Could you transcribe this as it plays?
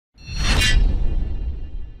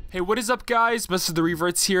Hey, what is up guys, Mr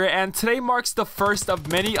TheRevertz here, and today marks the first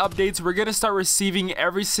of many updates we're going to start receiving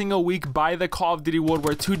every single week by the Call of Duty World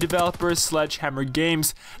War II developer Sledgehammer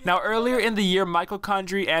Games. Now earlier in the year, Michael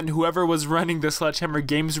Condrey and whoever was running the Sledgehammer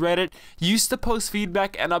Games Reddit used to post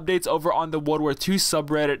feedback and updates over on the World War II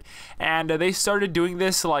subreddit, and they started doing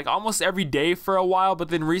this like almost every day for a while, but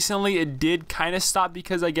then recently it did kind of stop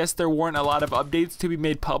because I guess there weren't a lot of updates to be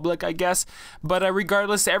made public, I guess. But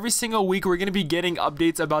regardless, every single week we're going to be getting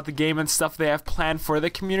updates about the game and stuff they have planned for the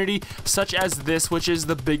community, such as this, which is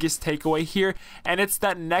the biggest takeaway here, and it's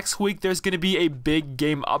that next week there's going to be a big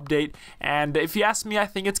game update. And if you ask me, I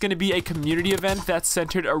think it's going to be a community event that's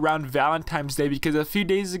centered around Valentine's Day, because a few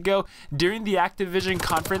days ago during the Activision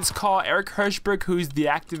conference call, Eric Hirschberg, who's the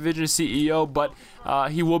Activision CEO, but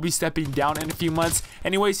he will be stepping down in a few months.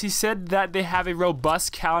 Anyways, he said that they have a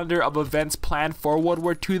robust calendar of events planned for World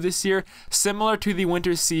War II this year, similar to the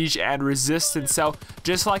Winter Siege and Resistance. So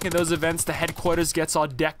just like in those events, the headquarters gets all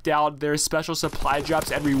decked out, there's special supply drops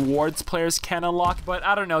and rewards players can unlock. But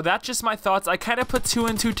I don't know, that's just my thoughts. I kind of put two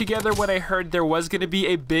and two together when I heard there was going to be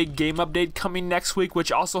a big game update coming next week,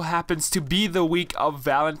 which also happens to be the week of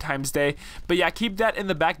Valentine's Day. But yeah, keep that in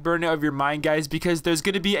the back burner of your mind, guys, because there's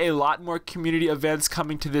going to be a lot more community events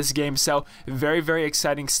coming to this game. So very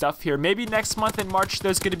exciting stuff here. Maybe next month in March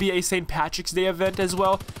there's going to be a St. Patrick's Day event as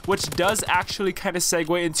well, which does actually kind of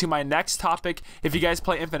segue into my next topic if you guys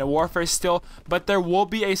play Infinite Warfare still. But there will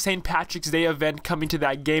be a St. Patrick's Day event coming to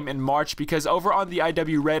that game in March, because over on the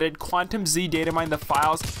IW Reddit, Quantum Z data mined the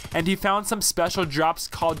files and he found some special drops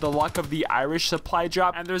called the Luck of the Irish supply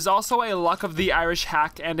drop, and there's also a Luck of the Irish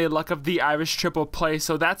hack and a Luck of the Irish triple play.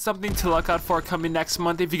 So that's something to look out for coming next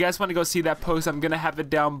month. If you guys want to go see that post, I'm gonna have it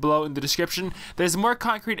down below in the description. There's more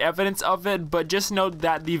concrete evidence of it, but just note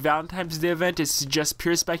that the Valentine's Day event is just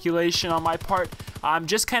pure speculation on my part. I'm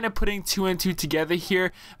just kind of putting two and two together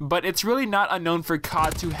here, but it's really not unknown for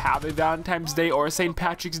COD to have a Valentine's Day or St.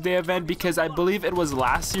 Patrick's Day event, because I believe it was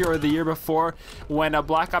last year or the year before when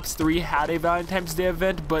Black Ops 3 had a Valentine's Day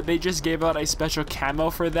event, but they just gave out a special camo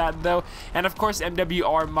for that though. And of course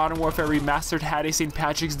MWR Modern Warfare Remastered had a St.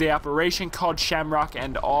 Patrick's Day operation called Shamrock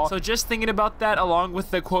and all. So just thinking about that along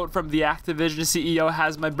with the quote from the Activision CEO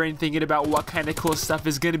has my brain thinking about what kind of cool stuff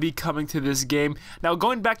is going to be coming to this game. Now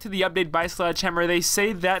going back to the update by Sledgehammer, they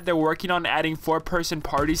say that they're working on adding 4-person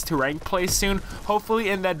parties to rank play soon. Hopefully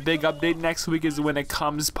in that big update next week is when it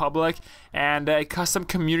comes public, and a custom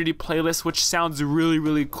community playlist, which sounds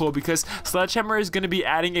really cool, because Sledgehammer is going to be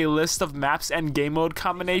adding a list of maps and game mode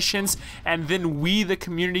combinations, and then we the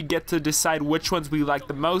community get to decide which ones we like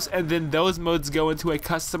the most, and then those modes go into a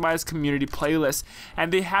customized community playlist.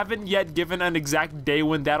 And they haven't yet given an exact day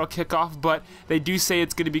when that'll kick off, but they do say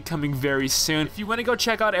it's going to be coming very soon. If you want to go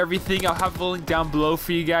check out everything, I'll have the link down below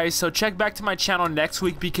for you guys, so check back to my channel next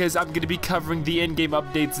week because I'm going to be covering the in-game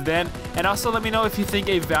updates then. And also let me know if you think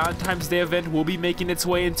a Valentine's Day event will be making its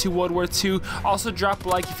way into World War II. Also drop a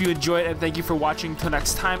like if you enjoyed, and thank you for watching. Till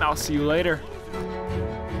next time, I'll see you later.